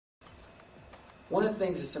One of the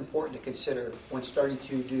things that's important to consider when starting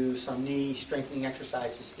to do some knee strengthening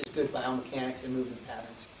exercises is good biomechanics and movement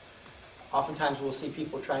patterns. Oftentimes we'll see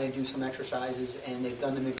people trying to do some exercises and they've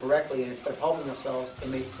done them incorrectly, and instead of helping themselves, they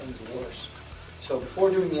make things worse. So before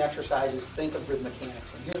doing the exercises, think of good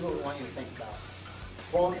mechanics. And here's what we want you to think about.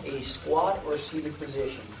 From a squat or seated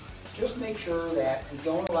position, just make sure that we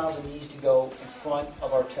don't allow the knees to go in front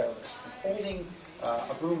of our toes. And holding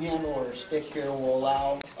a broom handle or a stick here will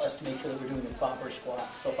allow us to make sure that we're doing the proper squat.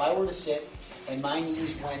 So if I were to sit and my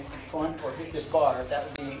knees went in front or hit this bar, that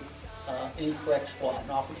would be an incorrect squat.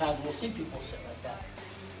 And oftentimes we'll see people sit like that.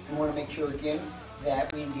 We want to make sure, again,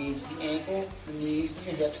 that we engage the ankle, the knees, and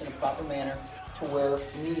the hips in a proper manner to where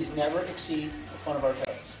the knees never exceed the front of our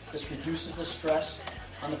toes. This reduces the stress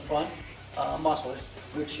on the front muscles,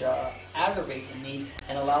 which aggravate the knee,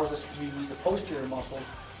 and allows us to use the posterior muscles,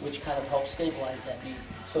 which kind of help stabilize that knee.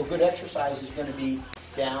 So good exercise is going to be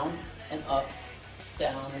down and up,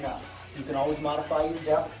 down and up. You can always modify your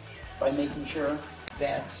depth by making sure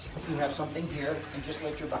that if you have something here and just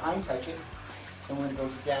let your behind touch it, then we're going to go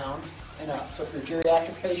down and up. So if you're a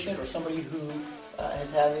geriatric patient or somebody who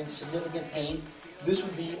is having significant pain, this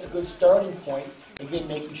would be a good starting point, again,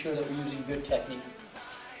 making sure that we're using good technique.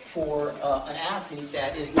 For an athlete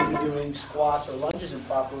that is maybe doing squats or lunges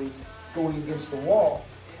improperly, going against the wall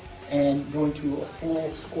and going to a full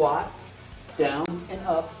squat, down and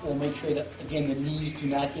up, we'll make sure that, again, the knees do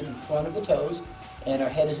not get in front of the toes and our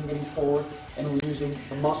head isn't getting forward, and we're using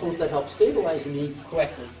the muscles that help stabilize the knee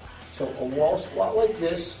correctly. So a wall squat like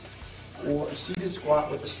this or a seated squat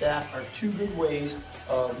with the staff are two good ways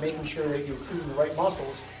of making sure that you're recruiting the right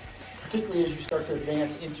muscles, particularly as you start to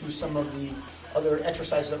advance into some of the other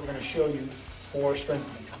exercises that we're going to show you for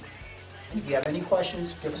strengthening. If you have any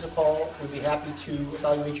questions, give us a call. We'd be happy to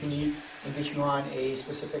evaluate your knee and get you on a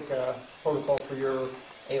specific protocol for your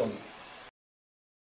ailment.